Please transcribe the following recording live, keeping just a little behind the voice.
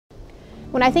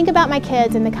When I think about my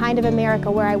kids and the kind of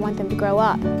America where I want them to grow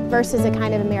up versus the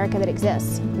kind of America that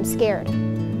exists, I'm scared.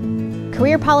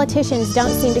 Career politicians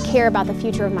don't seem to care about the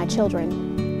future of my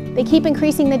children. They keep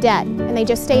increasing the debt, and they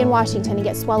just stay in Washington and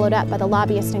get swallowed up by the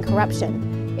lobbyists and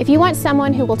corruption. If you want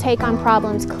someone who will take on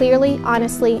problems clearly,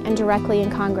 honestly, and directly in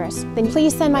Congress, then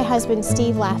please send my husband,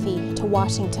 Steve Laffey, to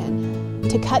Washington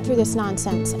to cut through this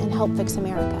nonsense and help fix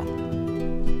America.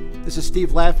 This is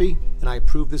Steve Laffey, and I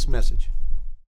approve this message.